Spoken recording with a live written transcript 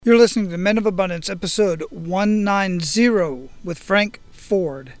You're listening to Men of Abundance, episode 190 with Frank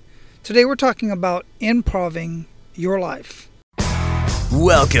Ford. Today we're talking about improving your life.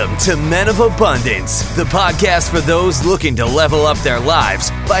 Welcome to Men of Abundance, the podcast for those looking to level up their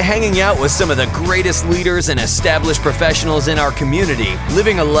lives by hanging out with some of the greatest leaders and established professionals in our community,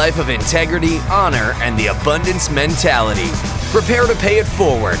 living a life of integrity, honor, and the abundance mentality. Prepare to pay it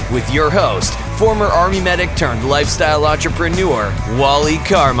forward with your host, former Army medic turned lifestyle entrepreneur, Wally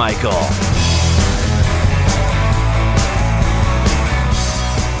Carmichael.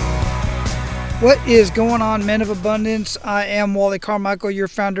 What is going on, Men of Abundance? I am Wally Carmichael, your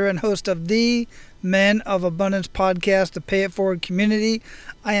founder and host of the Men of Abundance podcast, the Pay It Forward community.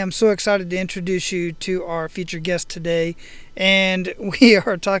 I am so excited to introduce you to our featured guest today. And we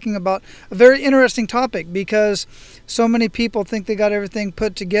are talking about a very interesting topic because so many people think they got everything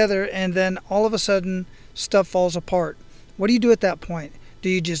put together and then all of a sudden stuff falls apart. What do you do at that point? Do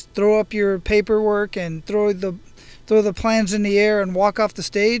you just throw up your paperwork and throw the plans in the air and walk off the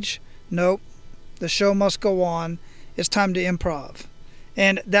stage? Nope. The show must go on. It's time to improv.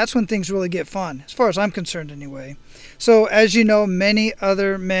 And that's when things really get fun, as far as I'm concerned anyway. So as you know, many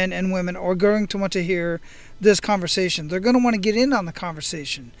other men and women are going to want to hear this conversation. They're going to want to get in on the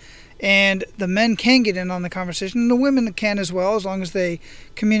conversation. And the men can get in on the conversation, and the women can as well, as long as they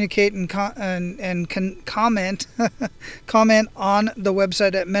communicate and can comment comment on the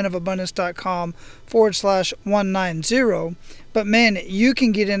website at menofabundance.com/190. But men, you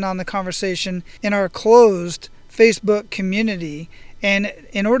can get in on the conversation in our closed Facebook community. And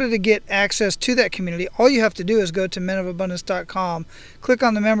in order to get access to that community, all you have to do is go to menofabundance.com, click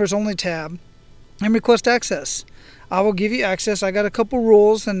on the Members Only tab, and request access. I will give you access. I got a couple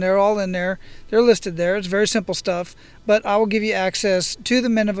rules, and they're all in there. They're listed there. It's very simple stuff. But I will give you access to the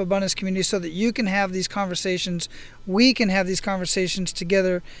Men of Abundance community so that you can have these conversations. We can have these conversations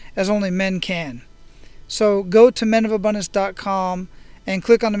together as only men can. So go to menofabundance.com and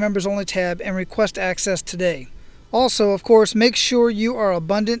click on the Members Only tab and request access today. Also, of course, make sure you are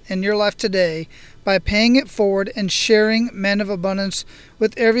abundant in your life today by paying it forward and sharing Men of Abundance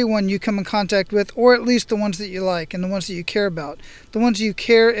with everyone you come in contact with, or at least the ones that you like and the ones that you care about. The ones you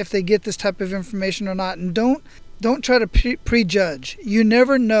care if they get this type of information or not. And don't try to prejudge. You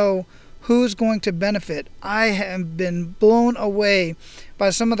never know who's going to benefit. I have been blown away by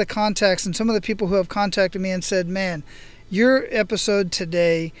some of the contacts and some of the people who have contacted me and said, man, your episode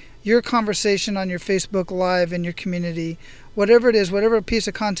today, your conversation on your Facebook Live in your community, whatever it is, whatever piece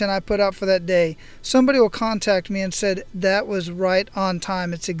of content I put out for that day, somebody will contact me and said, that was right on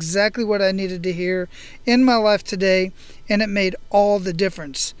time. It's exactly what I needed to hear in my life today, and it made all the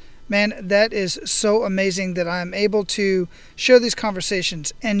difference. Man, that is so amazing that I'm able to share these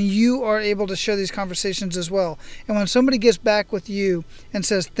conversations, and you are able to share these conversations as well. And when somebody gets back with you and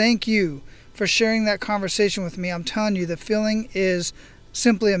says, thank you for sharing that conversation with me, I'm telling you, the feeling is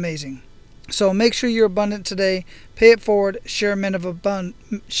simply amazing. So make sure you're abundant today. Pay it forward. Share Men of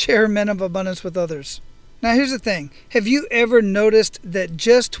Abundance with others. Now here's the thing. Have you ever noticed that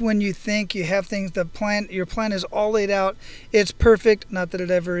just when you think you have things, your plan is all laid out, it's perfect, not that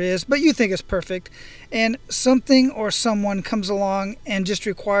it ever is, but you think it's perfect, and something or someone comes along and just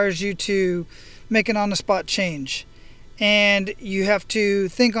requires you to make an on-the-spot change. And you have to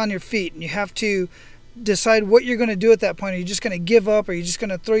think on your feet, and you have to decide what you're going to do at that point. Are you just going to give up? Are you just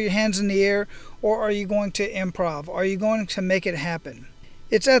going to throw your hands in the air? Or are you going to improv? Are you going to make it happen?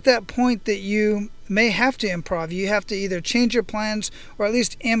 It's at that point that you may have to improv. You have to either change your plans or at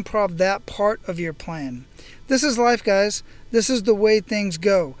least improv that part of your plan. This is life, guys. This is the way things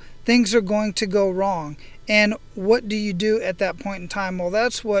go. Things are going to go wrong. And what do you do at that point in time? Well,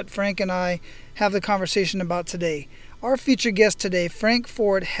 that's what Frank and I have the conversation about today. Our featured guest today, Frank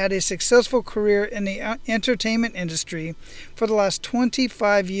Ford, had a successful career in the entertainment industry for the last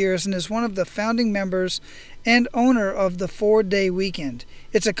 25 years and is one of the founding members and owner of the 4-Day Weekend.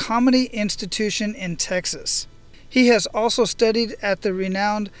 It's a comedy institution in Texas. He has also studied at the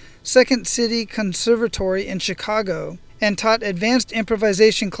renowned Second City Conservatory in Chicago and taught advanced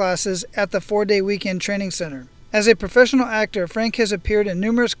improvisation classes at the 4-Day Weekend Training Center. As a professional actor, Frank has appeared in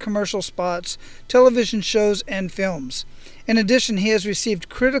numerous commercial spots, television shows, and films. In addition, he has received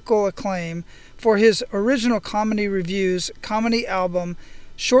critical acclaim for his original comedy reviews, comedy album,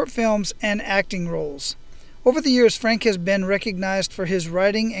 short films, and acting roles. Over the years, Frank has been recognized for his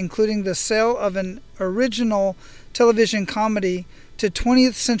writing, including the sale of an original television comedy to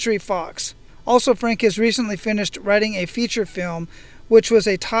 20th Century Fox. Also, Frank has recently finished writing a feature film which was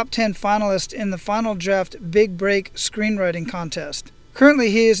a top 10 finalist in the Final Draft Big Break screenwriting contest.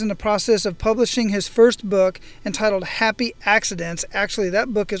 Currently, he is in the process of publishing his first book entitled Happy Accidents. Actually,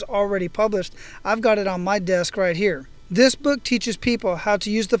 that book is already published. I've got it on my desk right here. This book teaches people how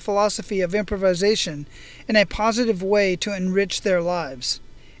to use the philosophy of improvisation in a positive way to enrich their lives.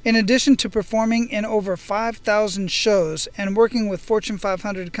 In addition to performing in over 5,000 shows and working with Fortune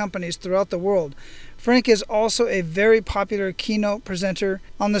 500 companies throughout the world, Frank is also a very popular keynote presenter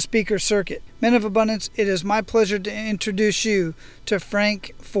on the speaker circuit. Men of Abundance, it is my pleasure to introduce you to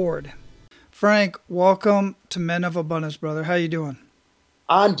Frank Ford. Frank, welcome to Men of Abundance, brother. How you doing?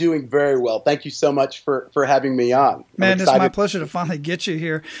 I'm doing very well. Thank you so much for having me on. Man, it's my pleasure to finally get you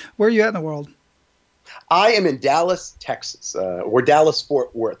here. Where are you at in the world? I am in Dallas, Texas, or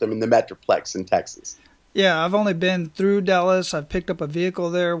Dallas-Fort Worth. I'm in the Metroplex in Texas. Yeah, I've only been through Dallas. I've picked up a vehicle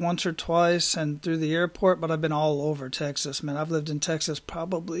there once or twice and through the airport, but I've been all over Texas, man. I've lived in Texas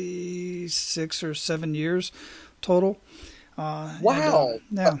probably 6 or 7 years total. Wow.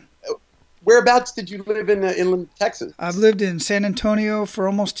 Yeah. Whereabouts did you live in Texas? I've lived in San Antonio for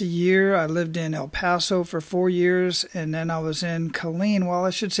almost a year. I lived in El Paso for 4 years, and then I was in Killeen. Well, I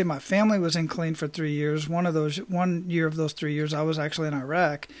should say my family was in Killeen for 3 years. 1 year of those 3 years, I was actually in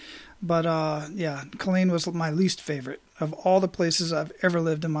Iraq. But yeah, Killeen was my least favorite of all the places I've ever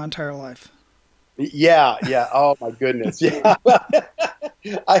lived in my entire life. Yeah. Oh my goodness. Yeah.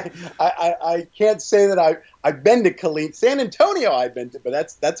 I can't say that I've been to Killeen. San Antonio I've been to,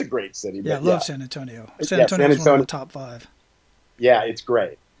 but that's a great city. Yeah, I love San Antonio. San Antonio is one of the top 5. Yeah, it's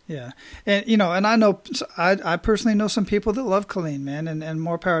great. Yeah. And and I know I personally know some people that love Killeen, man, and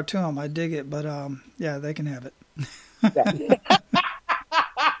more power to them. I dig it, but yeah, they can have it. Yeah.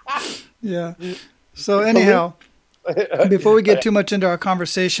 Yeah. So anyhow, before we get too much into our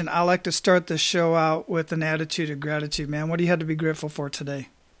conversation, I like to start the show out with an attitude of gratitude, man. What do you have to be grateful for today?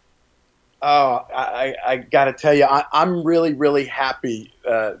 Oh, I got to tell you, I'm really, really happy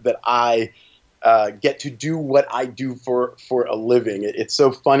that I get to do what I do for a living. It's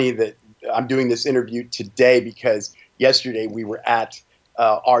so funny that I'm doing this interview today because yesterday we were at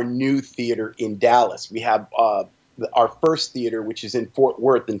our new theater in Dallas. We have our first theater, which is in Fort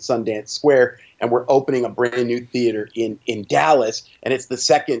Worth in Sundance Square, and we're opening a brand new theater in Dallas, and it's the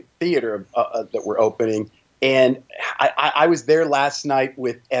second theater that we're opening. And I was there last night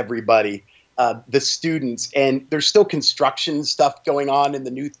with everybody, the students, and there's still construction stuff going on in the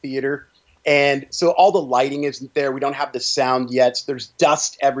new theater. And so all the lighting isn't there. We don't have the sound yet. So there's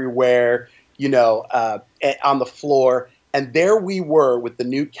dust everywhere, on the floor. And there we were with the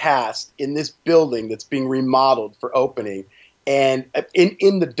new cast in this building that's being remodeled for opening, and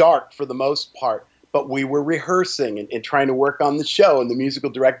in the dark for the most part. But we were rehearsing and trying to work on the show, and the musical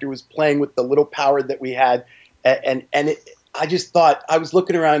director was playing with the little power that we had. I just thought, I was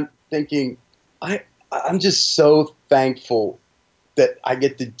looking around thinking, I'm just so thankful that I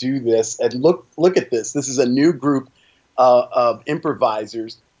get to do this. And look at this. This is a new group of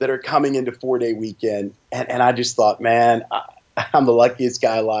improvisers that are coming into 4-day weekend. And I just thought, man, I'm the luckiest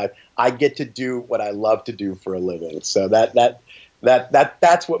guy alive. I get to do what I love to do for a living. So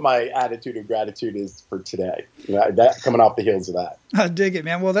that's what my attitude of gratitude is for today. That coming off the heels of that. I dig it,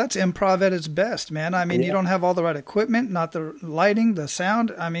 man. Well, that's improv at its best, man. I mean, You don't have all the right equipment, not the lighting, the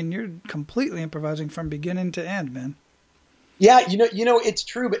sound. I mean, you're completely improvising from beginning to end, man. Yeah, it's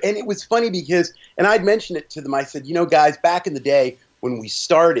true. And it was funny because, and I'd mentioned it to them. I said, guys, back in the day when we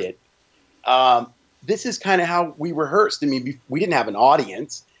started, this is kind of how we rehearsed. I mean, we didn't have an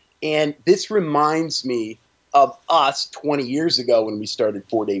audience. And this reminds me of us 20 years ago when we started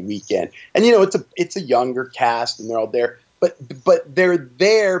 4-day weekend. And, it's a younger cast and they're all there. But they're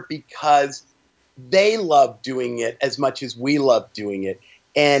there because they love doing it as much as we love doing it.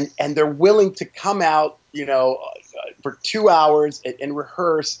 And they're willing to come out, for 2 hours and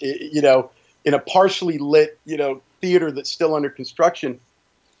rehearse, in a partially lit, theater that's still under construction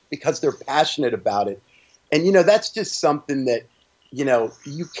because they're passionate about it. And, that's just something that,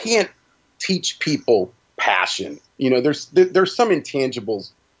 you can't teach people passion. There's some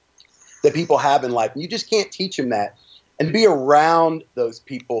intangibles that people have in life, and you just can't teach them that. And be around those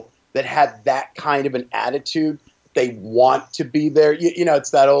people that have that kind of an attitude, they want to be there.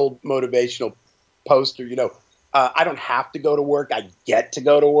 It's that old motivational poster, I don't have to go to work. I get to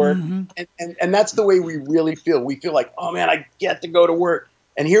go to work. Mm-hmm. And that's the way we really feel. We feel like, oh man, I get to go to work.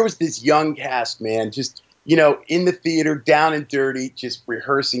 And here was this young cast, man, just, in the theater, down and dirty, just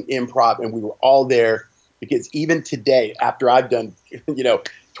rehearsing improv. And we were all there because even today, after I've done,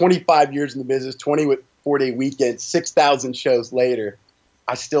 25 years in the business, 20 with 4-day weekends, 6,000 shows later,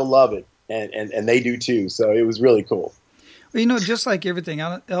 I still love it. And they do too. So it was really cool. Well, just like everything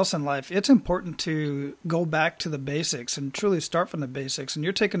else in life, it's important to go back to the basics and truly start from the basics. And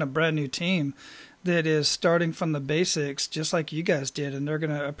you're taking a brand new team that is starting from the basics, just like you guys did, and they're going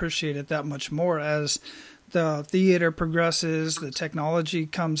to appreciate it that much more as the theater progresses, the technology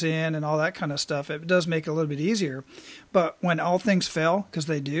comes in, and all that kind of stuff. It does make it a little bit easier. But when all things fail, because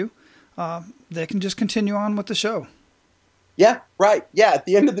they do, they can just continue on with the show. Yeah, right. Yeah, at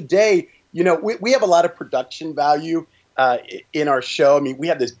the end of the day, we have a lot of production value in our show. I mean, we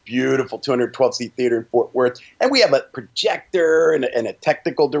have this beautiful 212-seat theater in Fort Worth, and we have a projector and a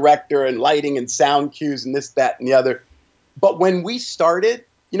technical director and lighting and sound cues and this, that, and the other. But when we started,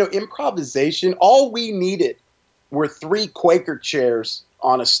 improvisation, all we needed were 3 Quaker chairs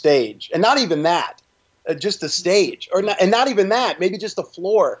on a stage. And not even that, just a stage. And not even that, maybe just a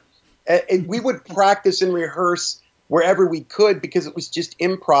floor. And we would practice and rehearse wherever we could because it was just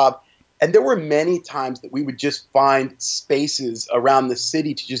improv. And there were many times that we would just find spaces around the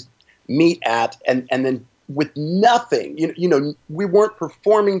city to just meet at, and then with nothing, we weren't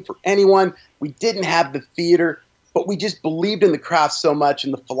performing for anyone. We didn't have the theater, but we just believed in the craft so much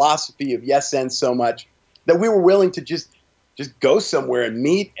and the philosophy of Yes and so much that we were willing to just go somewhere and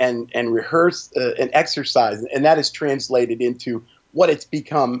meet and rehearse and exercise. And that has translated into what it's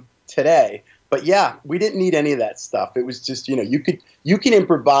become today. But yeah, we didn't need any of that stuff. It was just, you can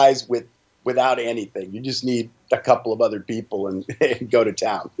improvise without anything. You just need a couple of other people and go to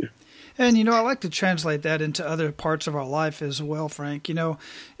town. And, I like to translate that into other parts of our life as well, Frank.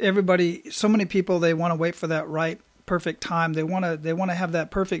 Everybody, so many people, they want to wait for that right, perfect time. They want to have that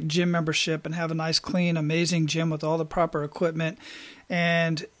perfect gym membership and have a nice, clean, amazing gym with all the proper equipment.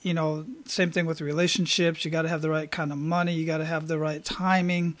 And, same thing with relationships. You got to have the right kind of money. You got to have the right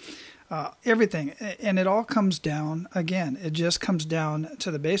timing. Everything. And it all comes down, again, it just comes down to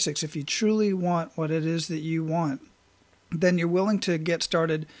the basics. If you truly want what it is that you want, then you're willing to get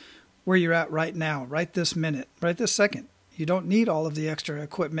started where you're at right now, right this minute, right this second. You don't need all of the extra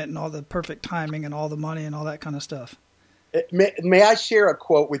equipment and all the perfect timing and all the money and all that kind of stuff. May I share a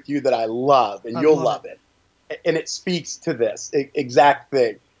quote with you that I love, and you'll love it. And it speaks to this exact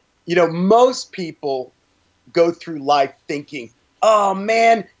thing. Most people go through life thinking, oh,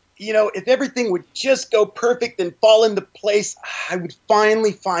 man, if everything would just go perfect and fall into place, I would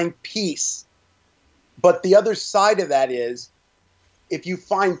finally find peace. But the other side of that is, if you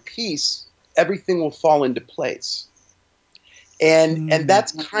find peace, everything will fall into place. And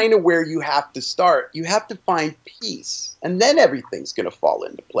that's kind of where you have to start. You have to find peace, and then everything's going to fall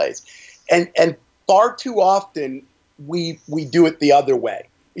into place. And far too often, we do it the other way.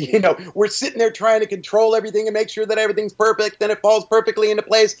 We're sitting there trying to control everything and make sure that everything's perfect, then it falls perfectly into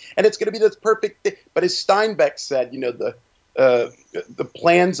place, and it's going to be this perfect thing. But as Steinbeck said, the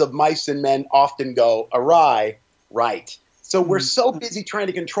plans of mice and men often go awry, right? So we're so busy trying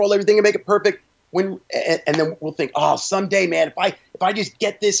to control everything and make it perfect, and then we'll think, oh, someday, man, if I just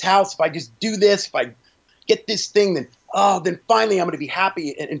get this house, if I just do this, if I get this thing, then finally I'm going to be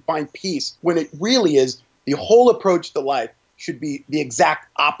happy and find peace. When it really is, the whole approach to life should be the exact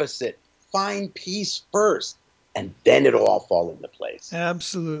opposite. Find peace first, and then it'll all fall into place.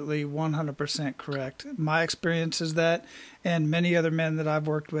 Absolutely, 100% correct. My experience is that, and many other men that I've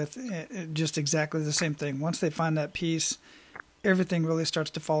worked with, just exactly the same thing. Once they find that peace, everything really starts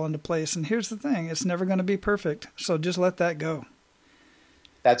to fall into place. And here's the thing, it's never going to be perfect, so just let that go.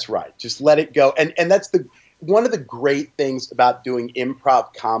 That's right. Just let it go. And that's one of the great things about doing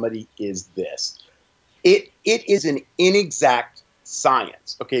improv comedy is this. It is an inexact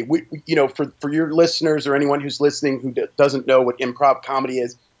science. Okay, for your listeners or anyone who's listening who doesn't know what improv comedy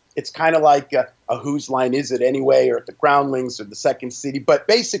is, it's kind of like a Whose Line Is It Anyway, or at the Groundlings or the Second City. But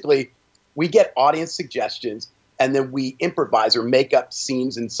basically, we get audience suggestions, and then we improvise or make up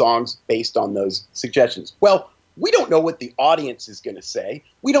scenes and songs based on those suggestions. Well, we don't know what the audience is going to say.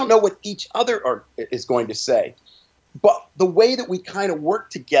 We don't know what each other is going to say. But the way that we kind of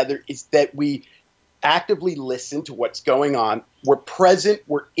work together is that we actively listen to what's going on. We're present.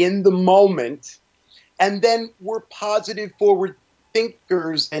 We're in the moment. And then we're positive, forward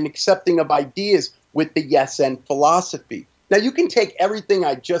thinkers and accepting of ideas with the yes and philosophy. Now, you can take everything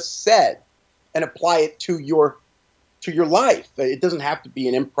I just said and apply it to your life. It doesn't have to be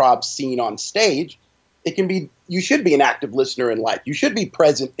an improv scene on stage. It can be, you should be an active listener in life. You should be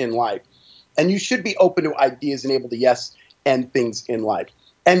present in life. And you should be open to ideas and able to yes and things in life.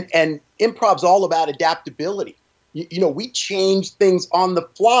 And improv's all about adaptability. We change things on the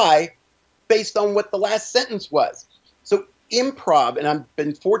fly based on what the last sentence was. So improv, and I've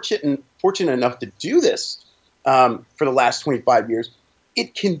been fortunate enough to do this for the last 25 years,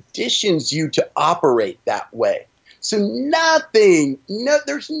 it conditions you to operate that way. So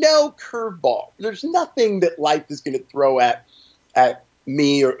there's no curveball. There's nothing that life is going to throw at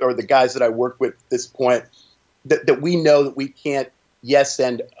me or the guys that I work with at this point that we know that we can't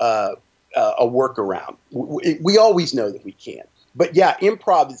and a workaround. We always know that we can. But yeah,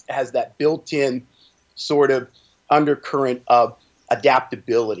 improv has that built-in sort of undercurrent of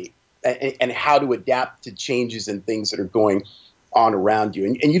adaptability and how to adapt to changes and things that are going on around you.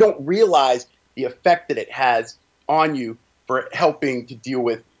 And you don't realize the effect that it has on you for helping to deal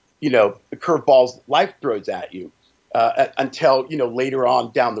with, the curveballs that life throws at you until, later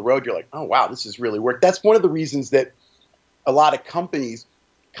on down the road, you're like, oh, wow, this has really worked. That's one of the reasons that a lot of companies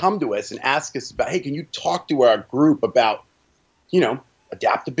come to us and ask us about, hey, can you talk to our group about,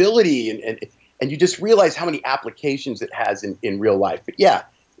 adaptability? And you just realize how many applications it has in real life. But yeah,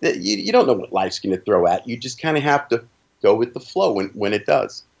 you don't know what life's going to throw at you. You just kind of have to go with the flow when it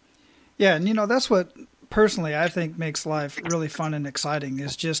does. Yeah, and that's what personally I think makes life really fun and exciting,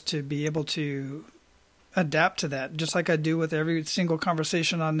 is just to be able to adapt to that, just like I do with every single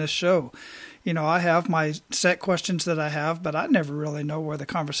conversation on this show. I have my set questions that I have, but I never really know where the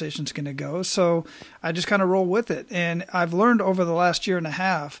conversation's going to go. So I just kind of roll with it. And I've learned over the last year and a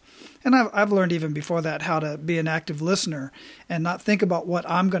half, and I've learned even before that, how to be an active listener and not think about what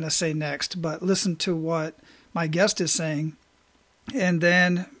I'm going to say next, but listen to what my guest is saying, and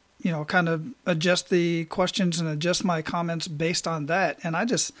then, kind of adjust the questions and adjust my comments based on that. And I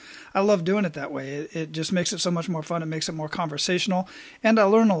love doing it that way. It just makes it so much more fun. It makes it more conversational, and I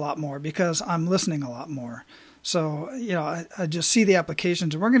learn a lot more because I'm listening a lot more. So, I just see the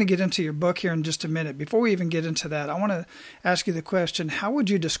applications, and we're going to get into your book here in just a minute. Before we even get into that, I want to ask you the question, how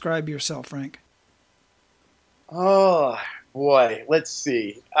would you describe yourself, Frank? Oh, boy, let's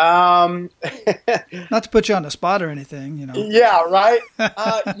see. Not to put you on the spot or anything, Yeah, right.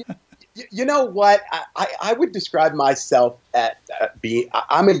 You know what? I would describe myself at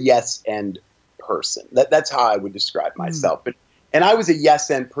I'm a yes and person. That's how I would describe myself. And I was a yes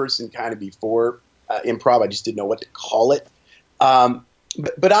and person kind of before improv. I just didn't know what to call it.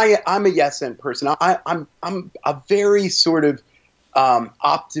 But I'm a yes and person. I'm a very sort of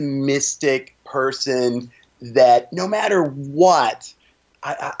optimistic person that no matter what,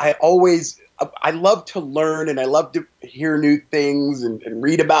 I love to learn, and I love to hear new things and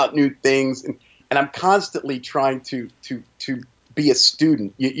read about new things. And I'm constantly trying to be a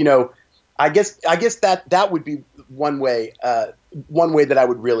student. I guess that would be one way that I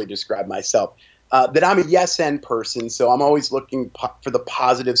would really describe myself, that I'm a yes and person. So I'm always looking for the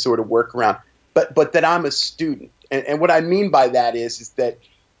positive sort of workaround, but that I'm a student. And what I mean by that is that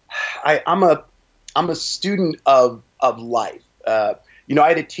I'm a student of life. I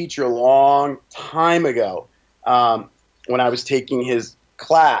had a teacher a long time ago when I was taking his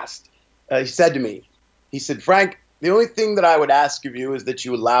class. He said to me, Frank, the only thing that I would ask of you is that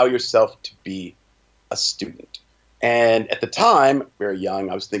you allow yourself to be a student. And at the time, very young,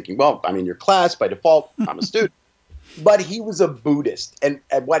 I was thinking, well, I'm in your class. By default, I'm a student. But he was a Buddhist. And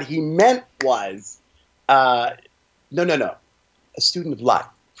what he meant was, no, a student of life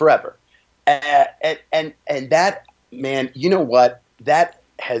forever. And that, man, you know what?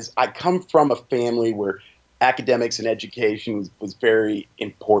 I come from a family where academics and education was very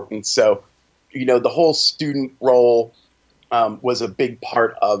important. So, the whole student role was a big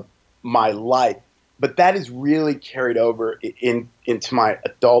part of my life. But that is really carried over into my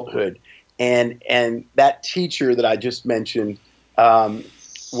adulthood. And that teacher that I just mentioned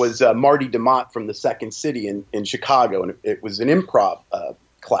was Marty DeMott from the Second City in Chicago. And it was an improv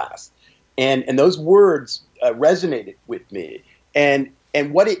class. And those words resonated with me. And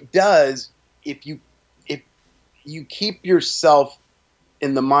what it does, if you keep yourself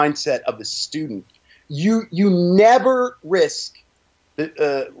in the mindset of a student, you never risk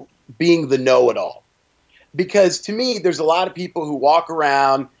being the know-it-all. Because to me, there's a lot of people who walk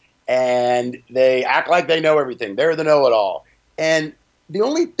around and they act like they know everything. They're the know-it-all. And the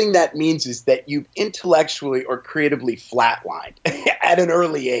only thing that means is that you've intellectually or creatively flatlined at an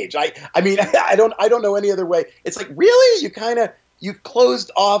early age. I don't know any other way. It's like, really? You've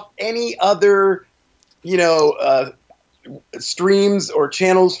closed off any other, streams or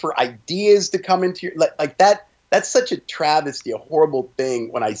channels for ideas to come into your like that. That's such a travesty, a horrible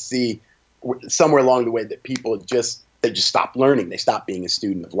thing when I see somewhere along the way that people just stop learning. They stop being a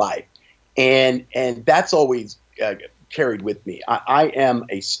student of life. And that's always carried with me. I am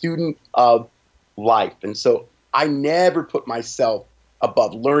a student of life. And so I never put myself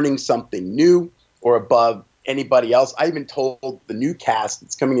above learning something new or above anybody else. I even told the new cast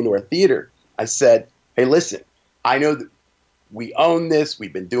that's coming into our theater, I said, hey, listen, I know that we own this.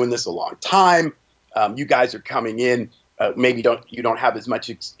 We've been doing this a long time. you guys are coming in. Maybe you don't have as much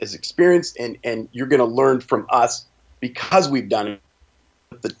as experience, and you're going to learn from us because we've done it.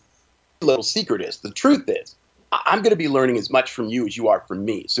 The little secret is, the truth is, I'm going to be learning as much from you as you are from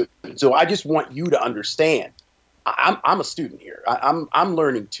me. So I just want you to understand, I'm a student here. I'm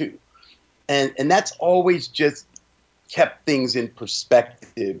learning too, and that's always just kept things in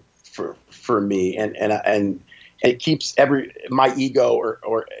perspective for me, and it keeps my ego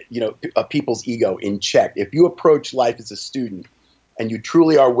or people's ego in check. If you approach life as a student and you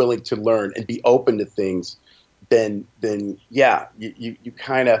truly are willing to learn and be open to things, then yeah, you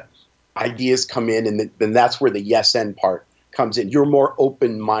kind of, ideas come in, and then that's where the yes and part comes in. You're more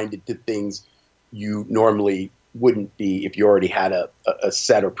open-minded to things you normally wouldn't be if you already had a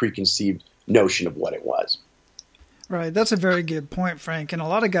set or preconceived notion of what it was. Right. That's a very good point, Frank. And a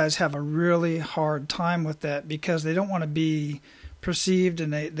lot of guys have a really hard time with that because they don't want to be perceived,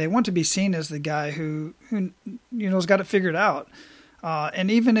 and they want to be seen as the guy who has got it figured out. And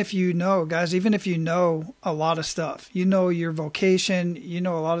even if you know, guys, even if you know a lot of stuff, you know your vocation, you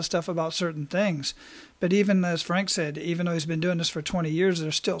know a lot of stuff about certain things. But even as Frank said, even though he's been doing this for 20 years,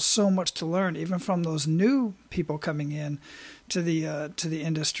 there's still so much to learn, even from those new people coming in to the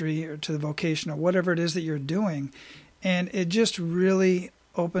industry or to the vocation or whatever it is that you're doing. And it just really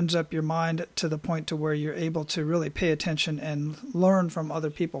opens up your mind to the point to where you're able to really pay attention and learn from other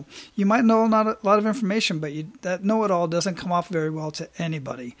people. You might know not a lot of information, but that know-it-all doesn't come off very well to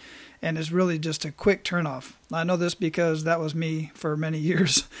anybody, and it's really just a quick turnoff. I know this because that was me for many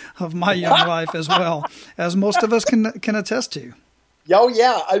years of my young life, as well as most of us can attest to. Oh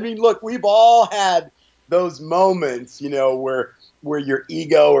yeah, I mean, look, we've all had those moments, where your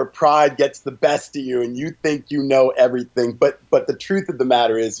ego or pride gets the best of you and you think you know everything. But the truth of the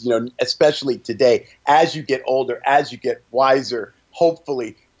matter is, especially today, as you get older, as you get wiser,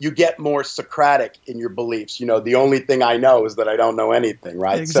 hopefully you get more Socratic in your beliefs. The only thing I know is that I don't know anything,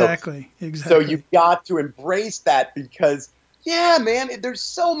 right? Exactly. So you've got to embrace that because, yeah, man, there's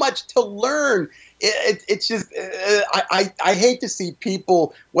so much to learn. It's just, I hate to see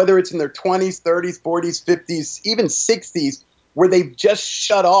people, whether it's in their 20s, 30s, 40s, 50s, even 60s, where they've just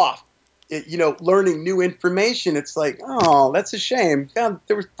shut off, learning new information. It's like, oh, that's a shame. God,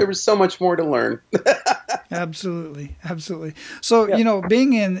 there was so much more to learn. Absolutely. So, yeah.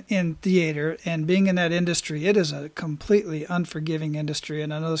 Being in theater and being in that industry, it is a completely unforgiving industry.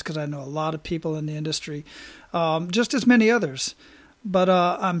 And I know this because I know a lot of people in the industry, just as many others. But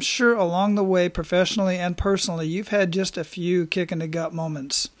I'm sure along the way, professionally and personally, you've had just a few kick in the gut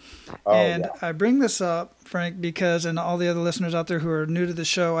moments. Oh, and yeah. I bring this up, Frank, because, and all the other listeners out there who are new to the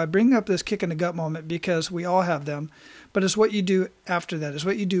show, I bring up this kick in the gut moment because we all have them. But it's what you do after that. It's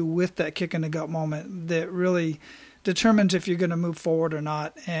what you do with that kick in the gut moment that really determines if you're going to move forward or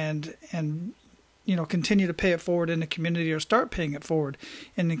not, and continue to pay it forward in the community or start paying it forward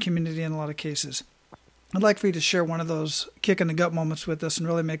in the community in a lot of cases. I'd like for you to share one of those kick in the gut moments with us and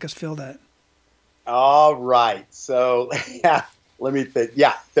really make us feel that. All right. So, yeah, let me think.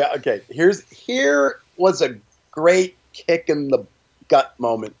 Yeah. Okay. Here was a great kick in the gut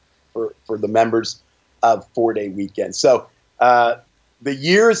moment for the members of 4-Day Weekend. So, the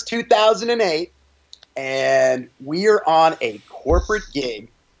year is 2008, and we are on a corporate gig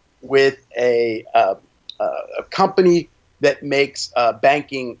with a company that makes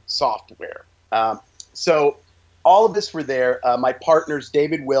banking software. So all of us were there. My partners,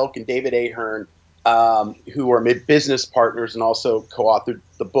 David Wilk and David Ahern, who are business partners and also co-authored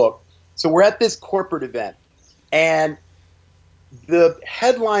the book. So we're at this corporate event, and the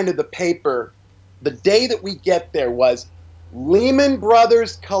headline of the paper the day that we get there was Lehman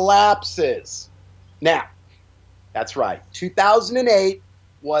Brothers collapses. Now, that's right. 2008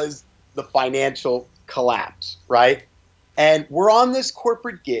 was the financial collapse, right? And we're on this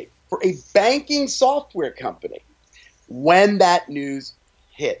corporate gig for a banking software company when that news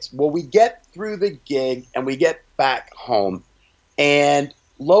hits. Well, we get through the gig and we get back home, and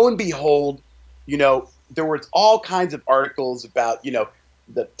lo and behold, there was all kinds of articles about,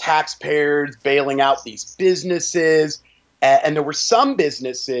 the taxpayers bailing out these businesses. And there were some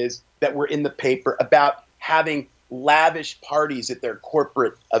businesses that were in the paper about having lavish parties at their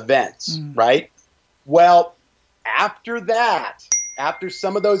corporate events, right? Well, after that, after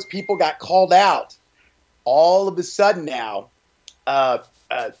some of those people got called out, all of a sudden now,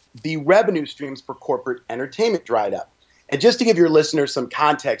 the revenue streams for corporate entertainment dried up. And just to give your listeners some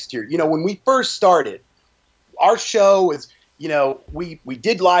context here, when we first started, our show was, we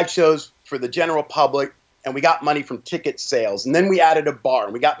did live shows for the general public, and we got money from ticket sales. And then we added a bar,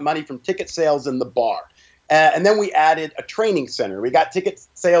 and we got money from ticket sales in the bar. And then we added a training center. We got ticket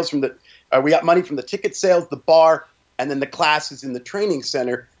sales from we got money from the ticket sales, the bar, and then the classes in the training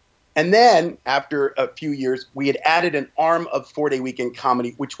center. And then after a few years, we had added an arm of 4-Day Weekend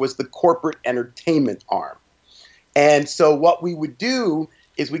Comedy, which was the corporate entertainment arm. And so what we would do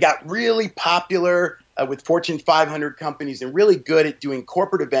is we got really popular with Fortune 500 companies and really good at doing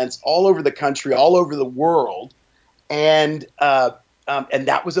corporate events all over the country, all over the world. And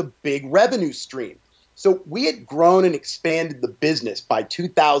that was a big revenue stream. So we had grown and expanded the business by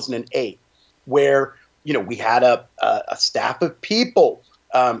 2008, where, we had a staff of people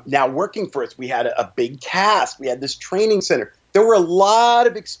now working for us. We had a big cast. We had this training center. There were a lot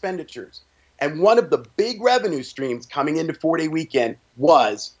of expenditures. And one of the big revenue streams coming into 4-Day Weekend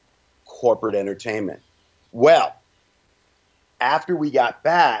was corporate entertainment. Well, after we got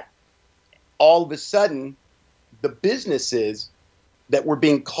back, all of a sudden, the businesses that were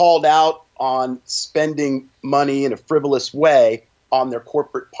being called out on spending money in a frivolous way on their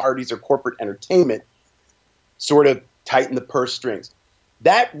corporate parties or corporate entertainment sort of tightened the purse strings.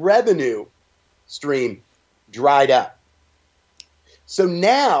 That revenue stream dried up. So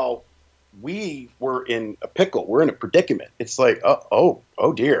now we were in a pickle. We're in a predicament. It's like, oh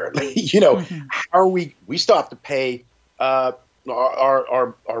dear. How are we still have to pay our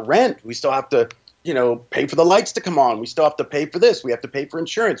rent. We still have to, pay for the lights to come on. We still have to pay for this. We have to pay for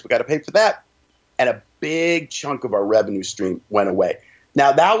insurance. We got to pay for that. And a big chunk of our revenue stream went away.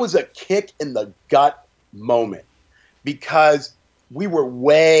 Now, that was a kick in the gut moment because we were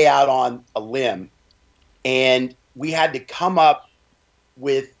way out on a limb and we had to come up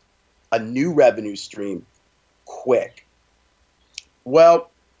with a new revenue stream quick. Well,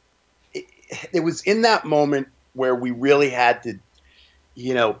 it was in that moment where we really had to,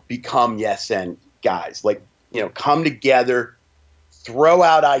 become yes and guys, come together, throw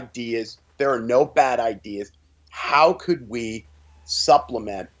out ideas. There are no bad ideas. How could we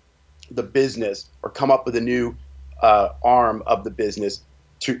supplement the business or come up with a new arm of the business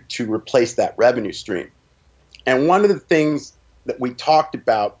to replace that revenue stream? And one of the things that we talked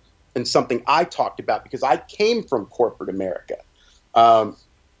about, and something I talked about because I came from corporate America,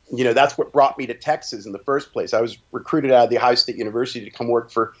 that's what brought me to Texas in the first place. I was recruited out of The Ohio State University to come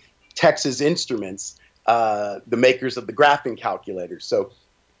work for Texas Instruments, the makers of the graphing calculator. So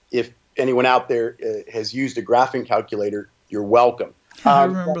if anyone out there has used a graphing calculator, you're welcome. I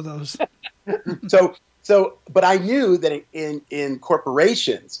remember those. But I knew that in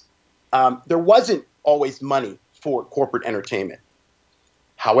corporations, there wasn't always money for corporate entertainment.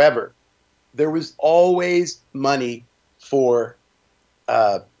 However, there was always money for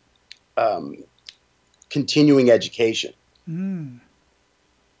continuing education.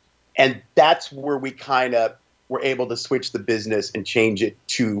 And that's where we kind of were able to switch the business and change it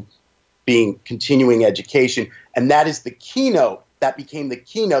to being continuing education. And that is the keynote. That became the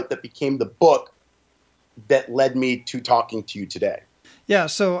keynote that became the book that led me to talking to you today. Yeah.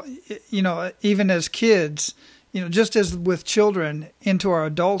 So, even as kids, just as with children into our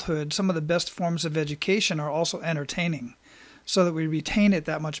adulthood, some of the best forms of education are also entertaining, so that we retain it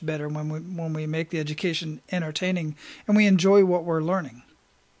that much better when we make the education entertaining and we enjoy what we're learning.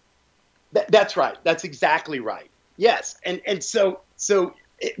 That's right. That's exactly right. Yes.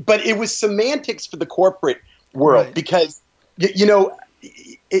 But it was semantics for the corporate world, right? Because,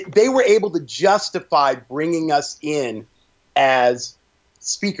 they were able to justify bringing us in as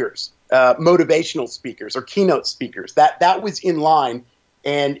speakers, motivational speakers or keynote speakers. That was in line.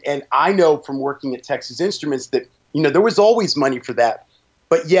 And I know from working at Texas Instruments that, there was always money for that.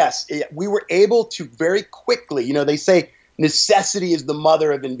 But yes, we were able to very quickly, they say necessity is the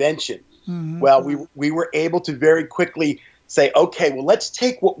mother of invention. Mm-hmm. Well, we were able to very quickly say, okay, well, let's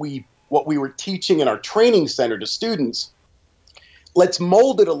take what we were teaching in our training center to students. Let's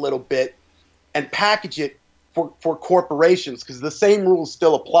mold it a little bit and package it for corporations because the same rules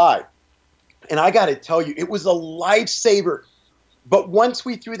still apply. And I got to tell you, it was a lifesaver. But once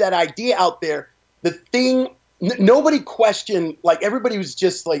we threw that idea out there, nobody questioned, everybody was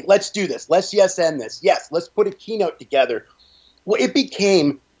just like, let's do this. Let's yes and this. Yes, let's put a keynote together. Well, it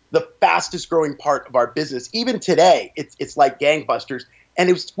became the fastest growing part of our business. Even today, it's like gangbusters. And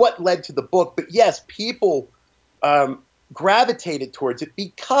it was what led to the book. But yes, people gravitated towards it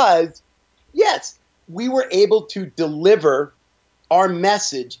because, yes, we were able to deliver our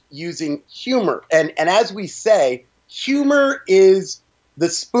message using humor. And as we say, humor is the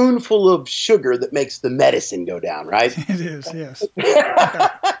spoonful of sugar that makes the medicine go down, right? It is, yes.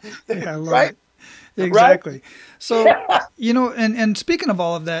 Yeah, I love right? it. Exactly. Right? So, and speaking of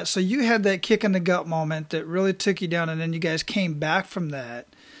all of that, so you had that kick in the gut moment that really took you down, and then you guys came back from that.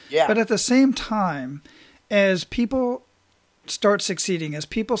 Yeah. But at the same time, as people start succeeding, as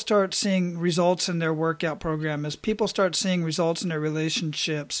people start seeing results in their workout program, as people start seeing results in their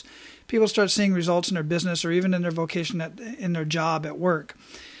relationships, people start seeing results in their business or even in their vocation, in their job at work,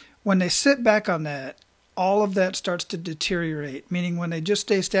 when they sit back on that, all of that starts to deteriorate, meaning when they just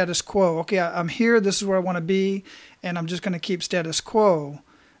stay status quo, okay, I'm here, this is where I want to be, and I'm just going to keep status quo,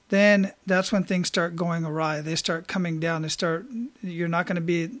 then that's when things start going awry. They start coming down. You're not going to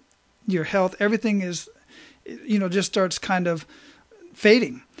be, your health, everything is, just starts kind of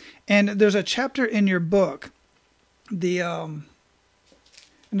fading. And there's a chapter in your book, Happy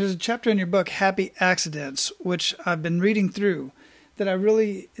Accidents, which I've been reading through, that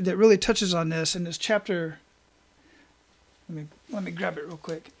really touches on this. And this chapter, let me grab it real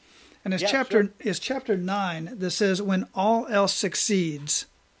quick. And it's chapter 9 that says, "When all else succeeds,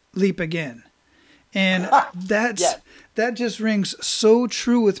 leap again." And that just rings so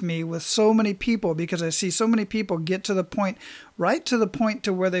true with me with so many people, because I see so many people get to the point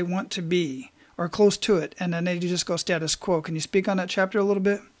to where they want to be or close to it, and then they just go status quo. Can you speak on that chapter a little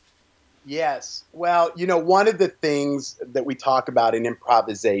bit? Yes. Well, one of the things that we talk about in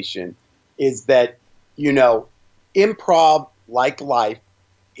improvisation is that, improv, like life,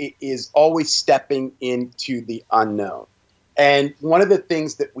 is always stepping into the unknown. And one of the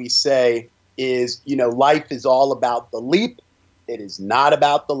things that we say is, life is all about the leap. It is not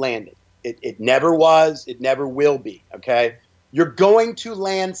about the landing. It never was. It never will be. Okay. You're going to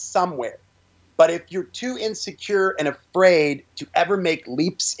land somewhere. But if you're too insecure and afraid to ever make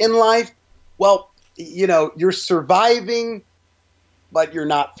leaps in life, well, you're surviving, but you're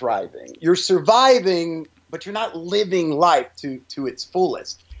not thriving. You're surviving, but you're not living life to its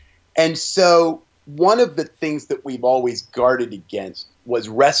fullest. And so one of the things that we've always guarded against was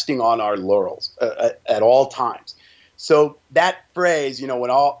resting on our laurels at all times. So that phrase,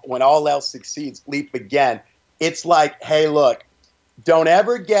 when all else succeeds, leap again. It's like, hey, look, don't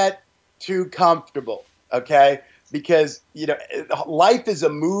ever get too comfortable, okay? Because, life is a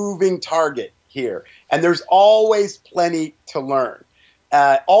moving target here, and there's always plenty to learn.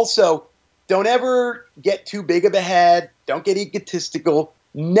 Also, don't ever get too big of a head. Don't get egotistical.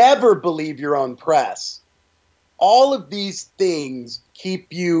 Never believe your own press. All of these things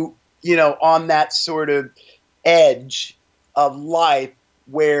keep you, on that sort of edge of life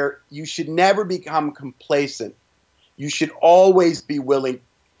where you should never become complacent. You should always be willing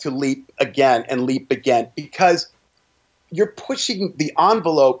to leap again and leap again, because you're pushing the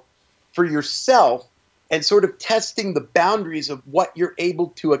envelope for yourself and sort of testing the boundaries of what you're able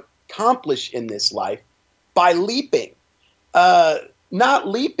to accomplish in this life by leaping. Not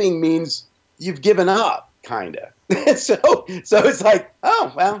leaping means you've given up, kind of. So it's like,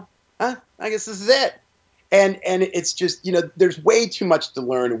 oh, well, I guess this is it. And it's just, there's way too much to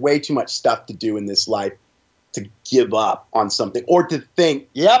learn, way too much stuff to do in this life to give up on something, or to think,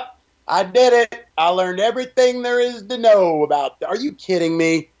 yep, I did it. I learned everything there is to know about. Are you kidding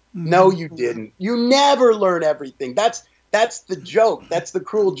me? Mm-hmm. No, you didn't. You never learn everything. That's the joke. That's the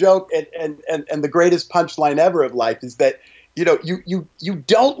cruel joke. And the greatest punchline ever of life is that, you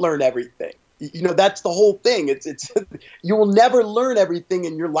don't learn everything. That's the whole thing. It's you will never learn everything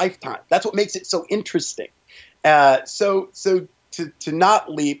in your lifetime. That's what makes it so interesting. So to not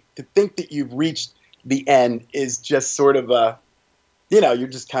leap, to think that you've reached the end is just sort of you're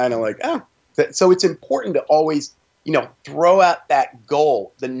just kind of like, oh. So it's important to always, throw out that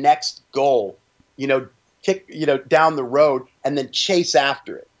goal, the next goal, kick, down the road, and then chase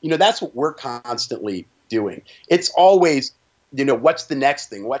after it. That's what we're constantly doing. It's always, what's the next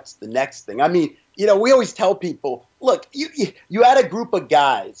thing? What's the next thing? I mean, we always tell people, look, you had a group of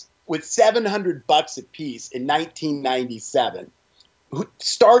guys with $700 a piece in 1997 who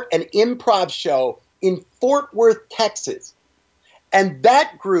start an improv show in Fort Worth, Texas. And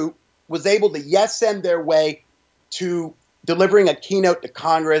that group was able to yes-end their way to delivering a keynote to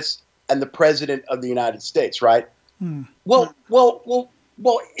Congress and the President of the United States, right? Hmm. Well,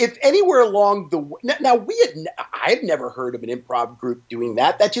 if anywhere along the way, now I had never heard of an improv group doing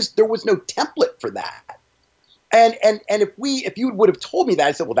that. There was no template for that. And if you would have told me that,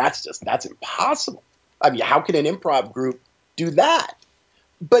 I said, well, that's impossible. I mean, how can an improv group do that?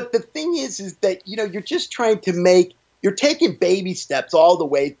 But the thing is that, you're just trying to you're taking baby steps all the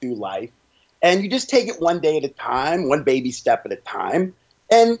way through life, and you just take it one day at a time, one baby step at a time.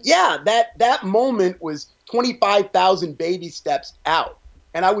 And yeah, that moment was 25,000 baby steps out.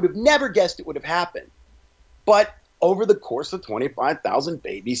 And I would have never guessed it would have happened. But over the course of 25,000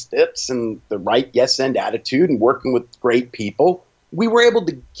 baby steps and the right yes-and attitude and working with great people, we were able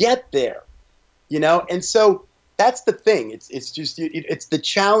to get there, And so that's the thing. It's just, it's the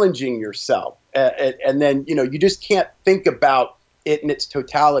challenging yourself. and then, you just can't think about it in its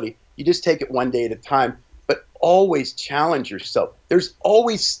totality. You just take it one day at a time, but always challenge yourself. There's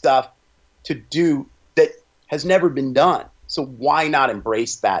always stuff to do that has never been done. So why not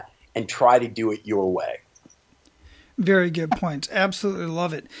embrace that and try to do it your way? Very good points. Absolutely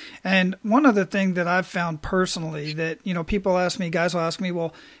love it. And one other thing that I've found personally that, people ask me, guys will ask me,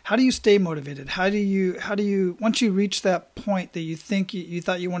 well, how do you stay motivated? How do you, once you reach that point that you think you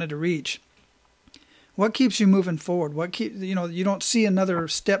thought you wanted to reach, what keeps you moving forward? You don't see another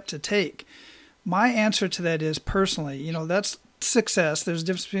step to take. My answer to that is personally, that's success. There's a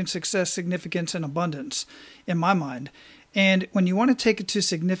difference between success, significance, and abundance in my mind. And when you want to take it to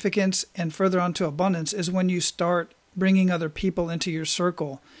significance and further on to abundance is when you start bringing other people into your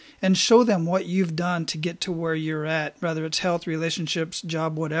circle and show them what you've done to get to where you're at, whether it's health, relationships,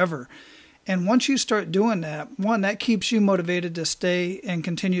 job, whatever. And once you start doing that, one, that keeps you motivated to stay and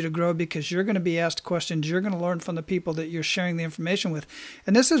continue to grow because you're going to be asked questions. You're going to learn from the people that you're sharing the information with.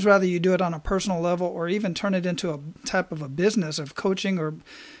 And this is whether you do it on a personal level or even turn it into a type of a business of coaching or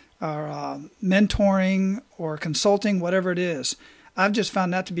mentoring or consulting, whatever it is. I've just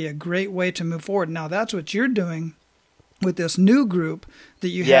found that to be a great way to move forward. Now, that's what you're doing with this new group that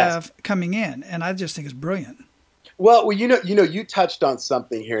you have coming in, and I just think it's brilliant. Well, you touched on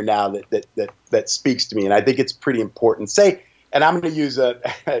something here now that speaks to me, and I think it's pretty important. And I'm going to use a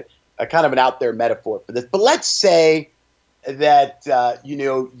kind of an out there metaphor for this, but let's say that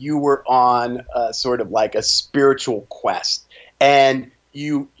you were on sort of like a spiritual quest, and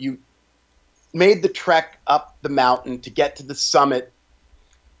you made the trek up the mountain to get to the summit,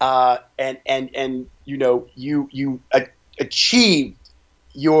 and you achieved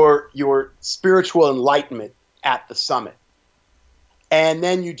your spiritual enlightenment at the summit, and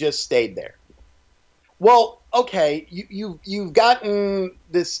then you just stayed there. Well, okay, you've gotten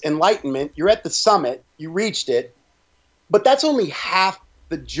this enlightenment. You're at the summit. You reached it, but that's only half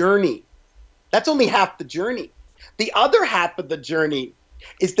the journey. That's only half the journey. The other half of the journey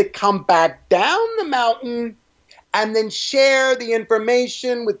is to come back down the mountain and then share the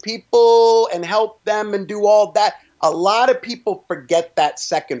information with people and help them and do all that. A lot of people forget that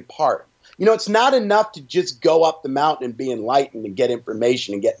second part. It's not enough to just go up the mountain and be enlightened and get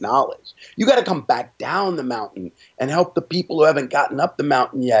information and get knowledge. You got to come back down the mountain and help the people who haven't gotten up the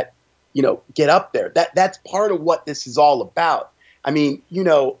mountain yet, get up there. That's part of what this is all about. I mean,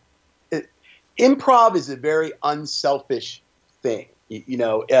 improv is a very unselfish thing.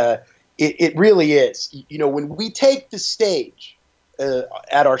 It really is. When we take the stage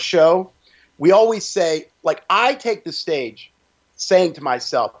at our show, we always say, like, I take the stage saying to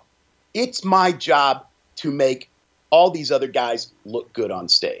myself, it's my job to make all these other guys look good on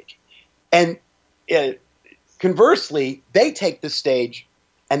stage. And conversely, they take the stage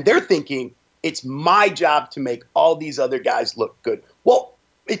and they're thinking, it's my job to make all these other guys look good. Well,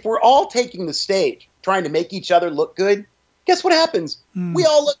 if we're all taking the stage trying to make each other look good, guess what happens? We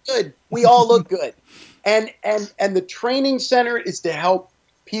all look good. We all look good. And the training center is to help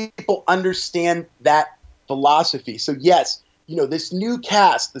people understand that philosophy. So yes, this new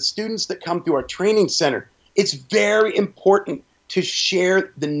cast, the students that come through our training center, it's very important to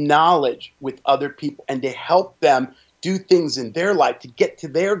share the knowledge with other people and to help them do things in their life to get to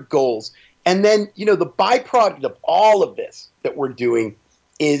their goals. And then, the byproduct of all of this that we're doing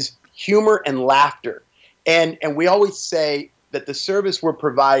is humor and laughter. And we always say that the service we're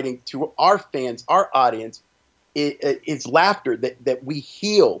providing to our fans, our audience, is laughter, that we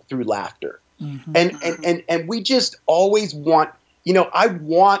heal through laughter. Mm-hmm. And we just always want, I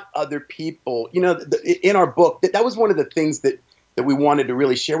want other people, in our book, that was one of the things that we wanted to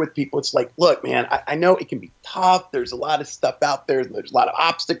really share with people. It's like, look, man, I know it can be tough. There's a lot of stuff out there. There's a lot of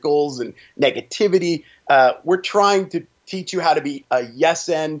obstacles and negativity. We're trying to teach you how to be a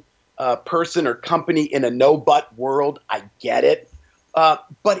yes-and person or company in a no-but world. I get it.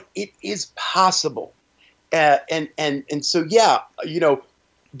 But it is possible. And so, yeah,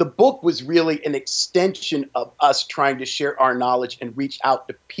 the book was really an extension of us trying to share our knowledge and reach out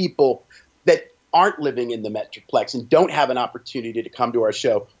to people that aren't living in the Metroplex and don't have an opportunity to come to our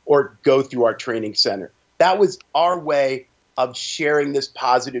show or go through our training center. That was our way of sharing this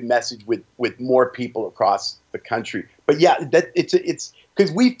positive message with more people across the country. But yeah, it's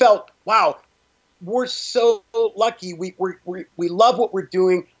because we felt, wow, we're so lucky. We love what we're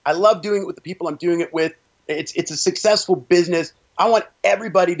doing. I love doing it with the people I'm doing it with. It's a successful business. I want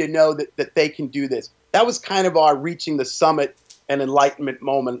everybody to know that they can do this. That was kind of our reaching the summit and enlightenment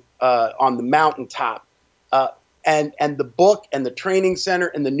moment on the mountaintop. And the book and the training center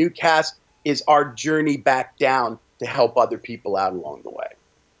and the new cast is our journey back down to help other people out along the way.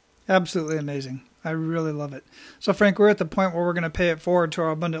 Absolutely amazing. I really love it. So, Frank, we're at the point where we're going to pay it forward to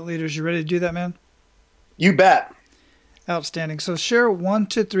our abundant leaders. You ready to do that, man? You bet. Outstanding. So share 1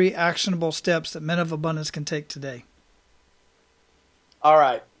 to 3 actionable steps that men of abundance can take today. All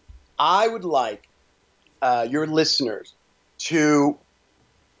right. I would like your listeners to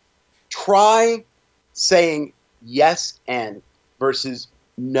try saying yes and versus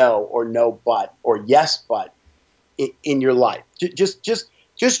no or no but or yes but in your life.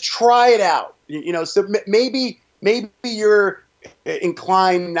 Just try it out. So maybe you're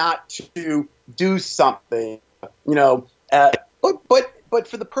inclined not to do something, but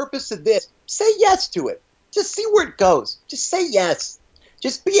for the purpose of this, say yes to it. Just see where it goes. Just say yes.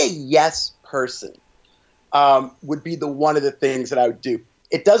 Just be a yes person. Would be one of the things that I would do.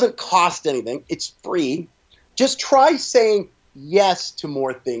 It doesn't cost anything. It's free. Just try saying yes to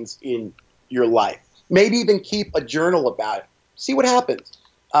more things in your life. Maybe even keep a journal about it. See what happens.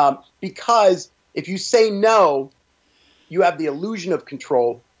 Because if you say no, you have the illusion of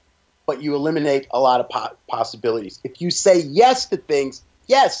control, but you eliminate a lot of possibilities. If you say yes to things,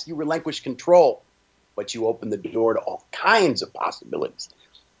 yes, you relinquish control, but you open the door to all kinds of possibilities.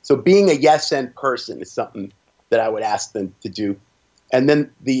 So being a yes and person is something that I would ask them to do. And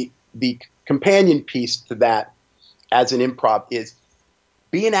then the companion piece to that as an improv is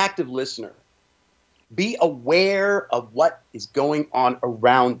be an active listener. Be aware of what is going on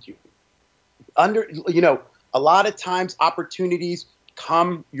around you. A lot of times opportunities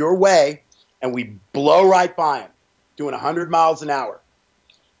come your way and we blow right by them, doing 100 miles an hour.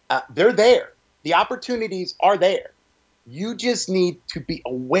 They're there. The opportunities are there. You just need to be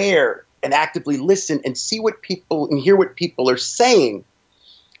aware and actively listen and see what people and hear what people are saying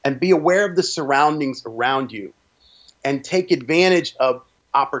and be aware of the surroundings around you and take advantage of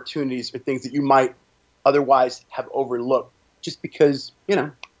opportunities or things that you might otherwise have overlooked just because,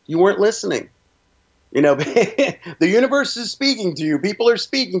 you weren't listening. The universe is speaking to you. People are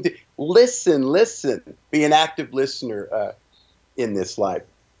speaking to you. Listen. Be an active listener in this life.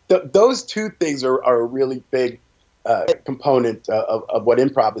 Those two things are a really big component of what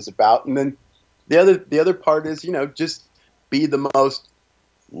improv is about. And then the other part is, just be the most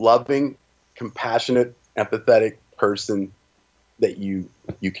loving, compassionate, empathetic person that you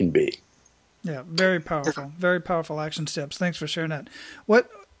can be. Yeah, very powerful action steps. Thanks for sharing that.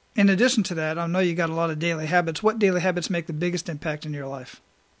 In addition to that, I know you got a lot of daily habits. What daily habits make the biggest impact in your life?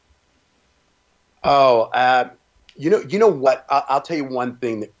 Oh, you know what? I'll tell you one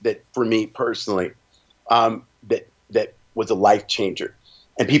thing that for me personally, that was a life changer.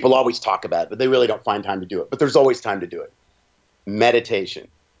 And people always talk about it, but they really don't find time to do it. But there's always time to do it. Meditation.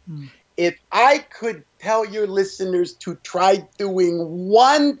 If I could tell your listeners to try doing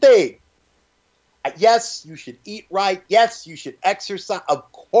one thing, yes, you should eat right. Yes, you should exercise.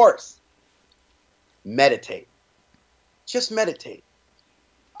 Of course. Meditate. Just meditate.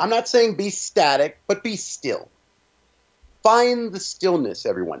 I'm not saying be static, but be still. Find the stillness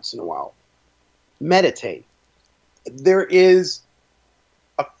every once in a while. Meditate. There is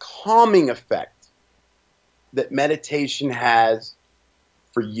a calming effect that meditation has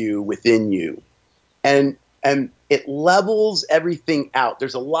for you, within you. And it levels everything out.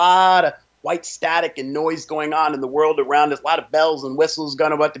 There's a lot of white static and noise going on in the world around us, a lot of bells and whistles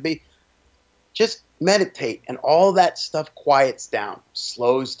going about to be. Just meditate, and all that stuff quiets down,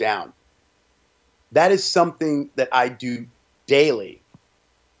 slows down. That is something that I do daily,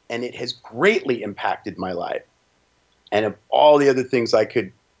 and it has greatly impacted my life. And of all the other things I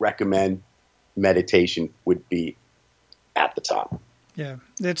could recommend, meditation would be at the top. Yeah,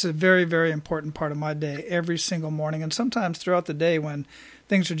 it's a very, very important part of my day every single morning. And sometimes throughout the day when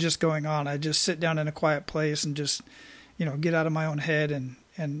things are just going on, I just sit down in a quiet place and just, get out of my own head.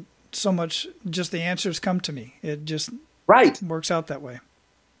 And so much, just the answers come to me. It just works out that way.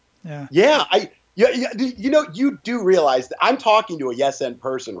 Yeah. Yeah. You do realize that I'm talking to a yes and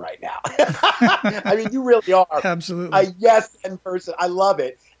person right now. I mean, you really are. Absolutely. A yes and person. I love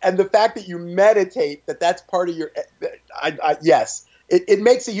it. And the fact that you meditate, that's part of your, yes. It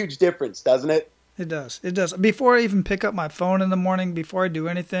makes a huge difference, doesn't it? It does. It does. Before I even pick up my phone in the morning, before I do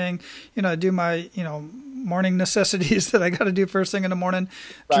anything, I do my, morning necessities that I got to do first thing in the morning,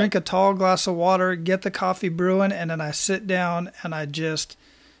 drink a tall glass of water, get the coffee brewing, and then I sit down and I just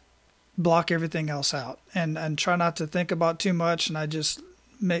block everything else out and try not to think about too much. And I just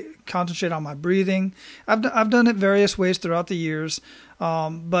concentrate on my breathing. I've done it various ways throughout the years.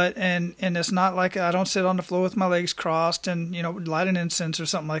 But it's not like I don't sit on the floor with my legs crossed and, light an incense or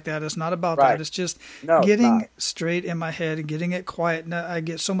something like that. It's not about that. It's just getting straight in my head and getting it quiet. And I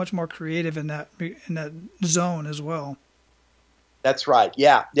get so much more creative in that zone as well. That's right.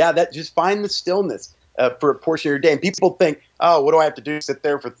 Yeah. That just find the stillness for a portion of your day. And people think, oh, what do I have to do? Sit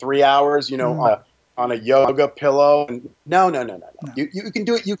there for 3 hours, on a yoga pillow? And no. You can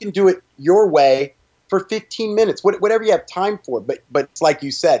do it. You can do it your way for 15 minutes, whatever you have time for. But it's like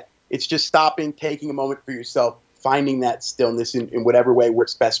you said, it's just stopping, taking a moment for yourself, finding that stillness in whatever way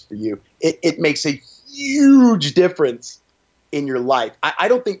works best for you. It makes a huge difference in your life. I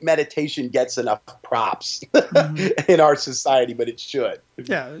don't think meditation gets enough props in our society, but it should.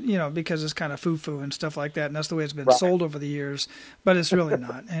 Yeah, because it's kind of foo-foo and stuff like that, and that's the way it's been sold over the years, but it's really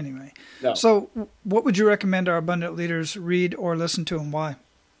not anyway. No. So what would you recommend our abundant leaders read or listen to, and why?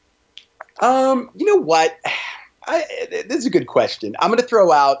 You know what? This is a good question. I'm going to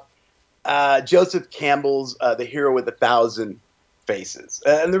throw out Joseph Campbell's The Hero with 1,000 Faces.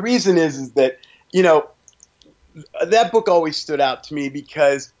 And the reason is that, that book always stood out to me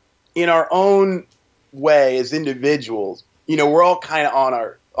because in our own way as individuals, we're all kind of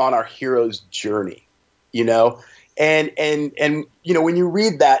on our hero's journey, and when you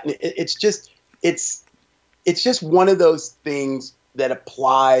read that, it's just one of those things that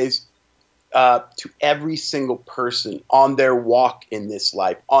applies to every single person on their walk in this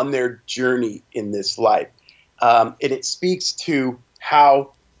life, on their journey in this life. And it speaks to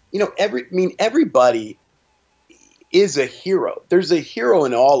how, everybody is a hero. There's a hero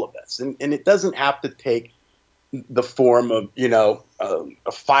in all of us. And it doesn't have to take the form of,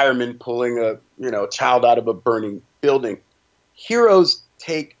 a fireman pulling a child out of a burning building. Heroes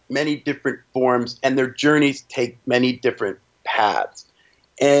take many different forms, and their journeys take many different paths.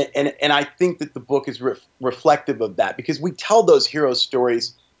 And I think that the book is reflective of that, because we tell those hero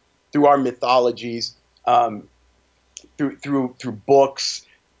stories through our mythologies, through books,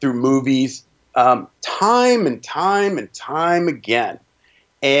 through movies, time and time again.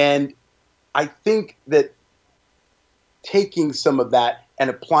 And I think that taking some of that and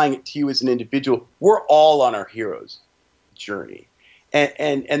applying it to you as an individual, we're all on our hero's journey.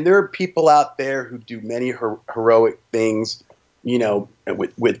 And there are people out there who do many heroic things,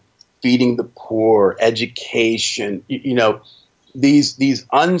 with feeding the poor, education, these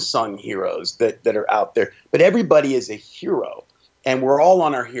unsung heroes that are out there. But everybody is a hero, and we're all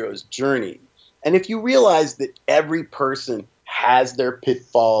on our hero's journey. And if you realize that every person has their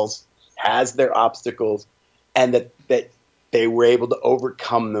pitfalls, has their obstacles, and that they were able to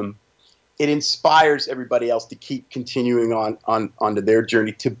overcome them, it inspires everybody else to keep continuing onto their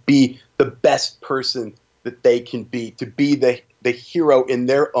journey, to be the best person that they can be, to be the hero in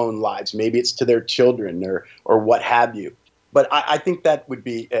their own lives. Maybe it's to their children or what have you. But I think that would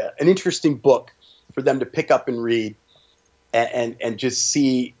be an interesting book for them to pick up and read and just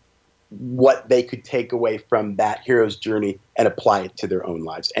see what they could take away from that hero's journey and apply it to their own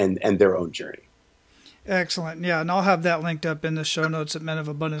lives and their own journey. Excellent. Yeah, and I'll have that linked up in the show notes at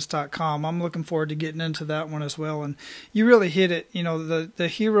menofabundance.com. I'm looking forward to getting into that one as well. And you really hit it. The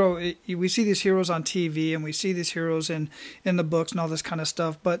hero, we see these heroes on TV and we see these heroes in the books and all this kind of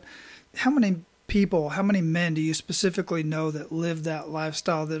stuff. But how many men do you specifically know that live that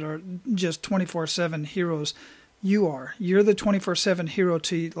lifestyle, that are just 24/7 heroes? You're the 24/7 hero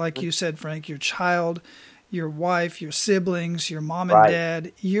to, like you said, Frank, your child, your wife, your siblings, your mom and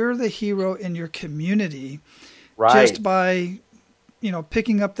dad. You're the hero in your community, just by,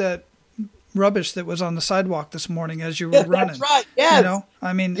 picking up that rubbish that was on the sidewalk this morning as you were running. That's right.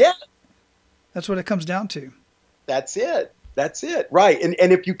 Yes. That's what it comes down to. That's it. Right.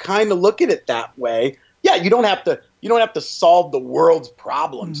 And if you kind of look at it that way, you don't have to solve the world's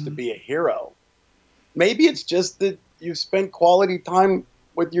problems to be a hero. Maybe it's just that you've spent quality time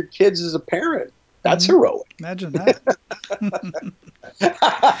with your kids as a parent. That's heroic. Imagine that.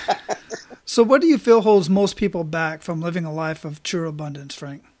 So what do you feel holds most people back from living a life of true abundance,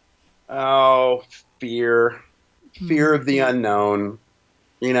 Frank? Oh, fear. Fear of the unknown.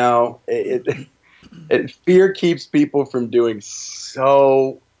 Fear keeps people from doing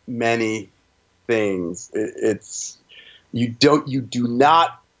so many things. You do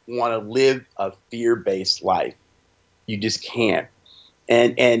not want to live a fear-based life. You just can't.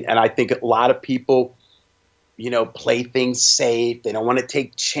 And I think a lot of people, play things safe. They don't want to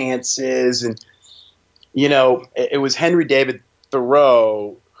take chances. And, it was Henry David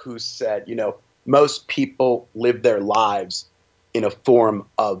Thoreau who said, most people live their lives in a form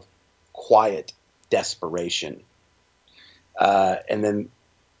of quiet desperation. And then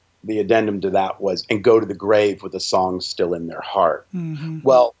the addendum to that was, and go to the grave with a song still in their heart. Mm-hmm.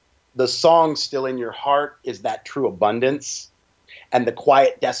 Well, the song still in your heart is that true abundance. And the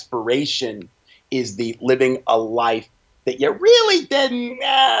quiet desperation is the living a life that you really didn't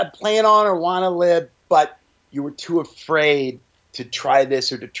plan on or want to live, but you were too afraid to try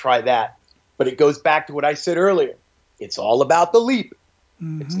this or to try that. But it goes back to what I said earlier. It's all about the leap.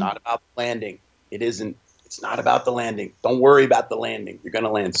 Mm-hmm. It's not about the landing. It's not about the landing. Don't worry about the landing. You're going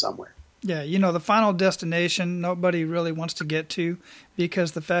to land somewhere. Yeah, the final destination nobody really wants to get to,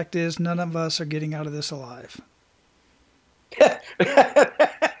 because the fact is none of us are getting out of this alive.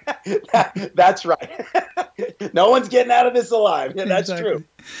 That's right. No one's getting out of this alive. Yeah, that's exactly true.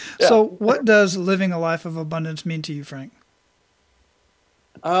 Yeah. So what does living a life of abundance mean to you, Frank?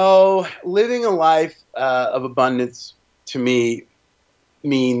 Oh, living a life of abundance to me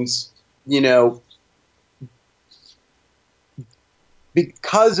means,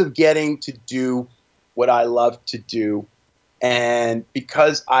 because of getting to do what I love to do, and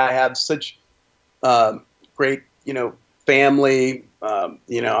because I have such great, family,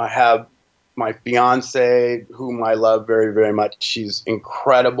 I have my fiance, whom I love very, very much. She's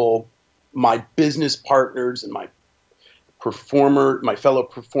incredible. My business partners and my fellow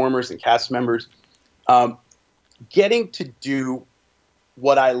performers and cast members, getting to do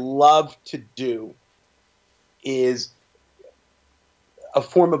what I love to do is a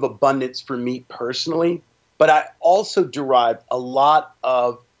form of abundance for me personally, but I also derive a lot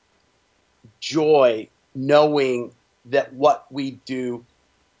of joy knowing that what we do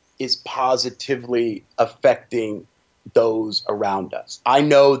is positively affecting those around us. I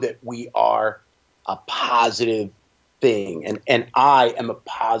know that we are a positive thing, and I am a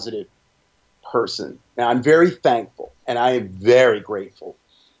positive person. Now, I'm very thankful and I am very grateful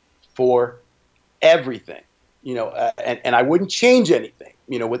for everything, and I wouldn't change anything,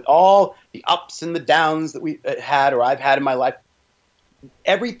 with all the ups and the downs that we had or I've had in my life.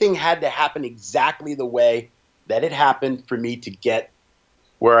 Everything had to happen exactly the way that it happened for me to get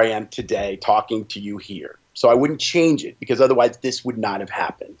where I am today, talking to you here. So I wouldn't change it, because otherwise this would not have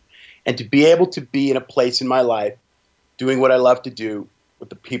happened. And to be able to be in a place in my life doing what I love to do with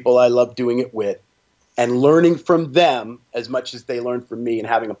the people I love doing it with, and learning from them as much as they learn from me, and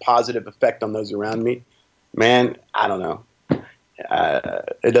having a positive effect on those around me, man, I don't know.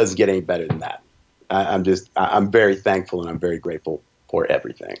 It doesn't get any better than that. I'm very thankful and I'm very grateful for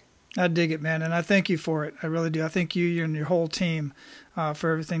everything. I dig it, man, and I thank you for it. I really do. I thank you and your whole team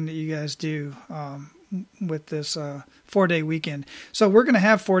for everything that you guys do with this 4-day weekend. So we're going to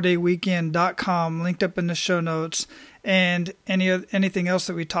have 4dayweekend.com linked up in the show notes, and anything else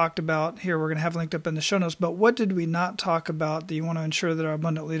that we talked about here we're going to have linked up in the show notes. But what did we not talk about that you want to ensure that our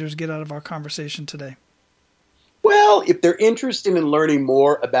abundant leaders get out of our conversation today? Well, if they're interested in learning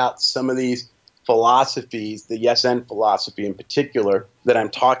more about some of these philosophies, the Yes and philosophy in particular that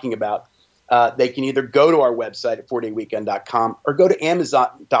I'm talking about, they can either go to our website at 4dayweekend.com or go to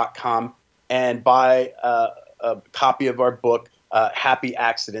Amazon.com and buy a copy of our book, Happy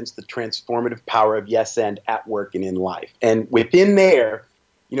Accidents, The Transformative Power of Yes and at Work and in Life. And within there,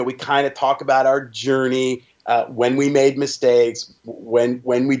 we kind of talk about our journey, when we made mistakes, when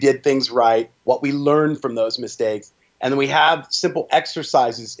we did things right, what we learned from those mistakes. And then we have simple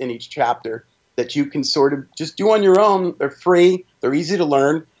exercises in each chapter that you can sort of just do on your own. They're free, they're easy to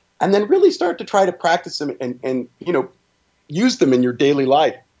learn, and then really start to try to practice them and use them in your daily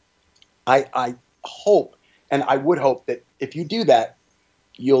life. I hope, and I would hope, that if you do that,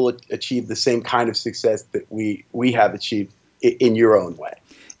 you'll achieve the same kind of success that we have achieved in your own way.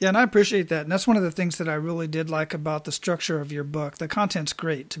 Yeah, and I appreciate that. And that's one of the things that I really did like about the structure of your book. The content's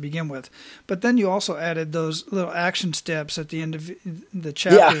great to begin with, but then you also added those little action steps at the end of the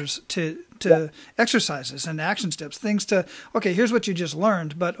chapters to exercises and action steps, things to, okay, here's what you just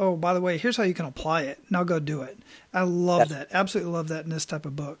learned, but oh, by the way, here's how you can apply it. Now go do it. I love that. Absolutely love that in this type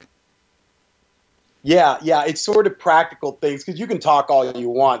of book. Yeah, it's sort of practical things, because you can talk all you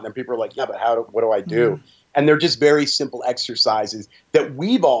want, and then people are like, yeah, but what do I do? Mm-hmm. And they're just very simple exercises that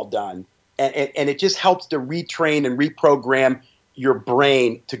we've all done, and it just helps to retrain and reprogram your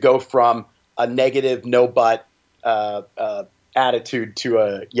brain to go from a negative no but attitude to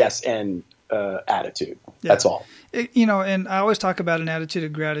a yes and attitude. Yeah. That's all. And I always talk about an attitude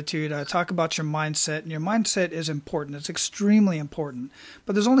of gratitude. I talk about your mindset, and your mindset is important. It's extremely important.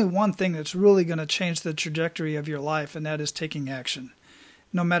 But there's only one thing that's really going to change the trajectory of your life, and that is taking action.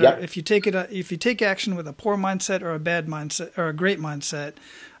 No matter if you take action with a poor mindset or a bad mindset or a great mindset,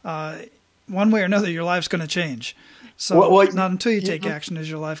 one way or another, your life's going to change. So not until you take action is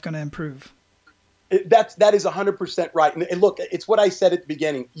your life going to improve. That is 100% right. And look, it's what I said at the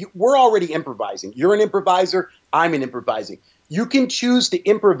beginning. We're already improvising. You're an improviser. I'm an improvising. You can choose to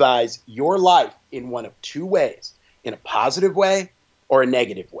improvise your life in one of two ways, in a positive way or a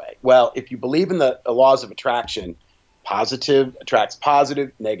negative way. Well, if you believe in the laws of attraction, Positive attracts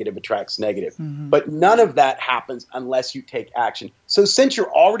positive, negative attracts negative. But none of that happens unless you take action. So since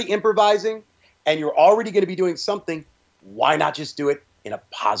you're already improvising and you're already going to be doing something, why not just do it in a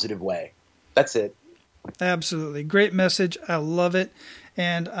positive way? That's it. Absolutely. Great message. I love it.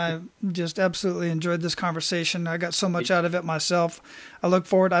 And I just absolutely enjoyed this conversation. I got so much out of it myself. I look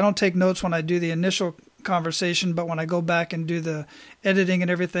forward. I don't take notes when I do the initial conversation, but when I go back and do the editing and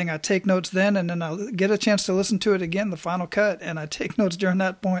everything, I take notes then, and then I'll get a chance to listen to it again, the final cut, and I take notes during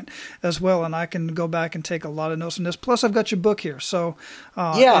that point as well, and I can go back and take a lot of notes on this. Plus, I've got your book here, so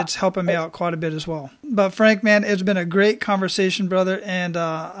it's helping me out quite a bit as well. But Frank, man, it's been a great conversation, brother, and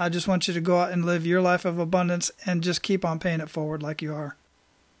I just want you to go out and live your life of abundance and just keep on paying it forward like you are.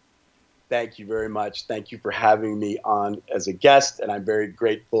 Thank you very much. Thank you for having me on as a guest, and I'm very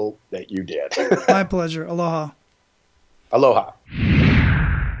grateful that you did. My pleasure. Aloha. Aloha.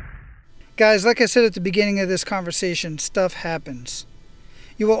 Guys, like I said at the beginning of this conversation, stuff happens.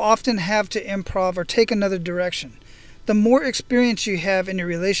 You will often have to improv or take another direction. The more experience you have in your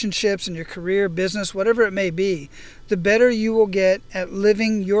relationships, in your career, business, whatever it may be, the better you will get at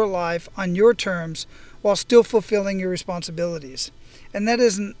living your life on your terms while still fulfilling your responsibilities. And that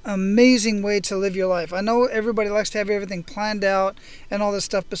is an amazing way to live your life. I know everybody likes to have everything planned out and all this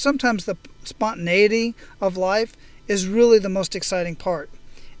stuff, but sometimes the spontaneity of life is really the most exciting part.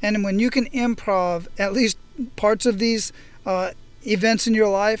 And when you can improv at least parts of these events in your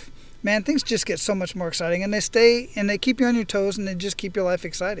life, man, things just get so much more exciting. And they keep you on your toes, and they just keep your life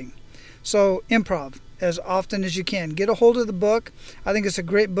exciting. So improv as often as you can. Get a hold of the book. I think it's a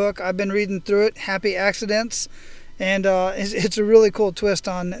great book. I've been reading through it, Happy Accidents. And it's a really cool twist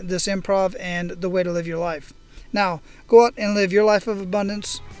on this improv and the way to live your life. Now, go out and live your life of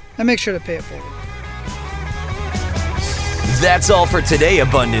abundance and make sure to pay it forward. That's all for today,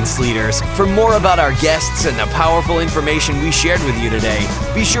 Abundance Leaders. For more about our guests and the powerful information we shared with you today,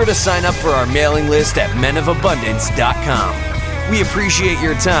 be sure to sign up for our mailing list at menofabundance.com. We appreciate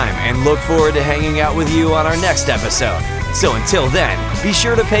your time and look forward to hanging out with you on our next episode. So until then, be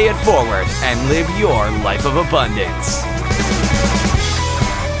sure to pay it forward and live your life of abundance.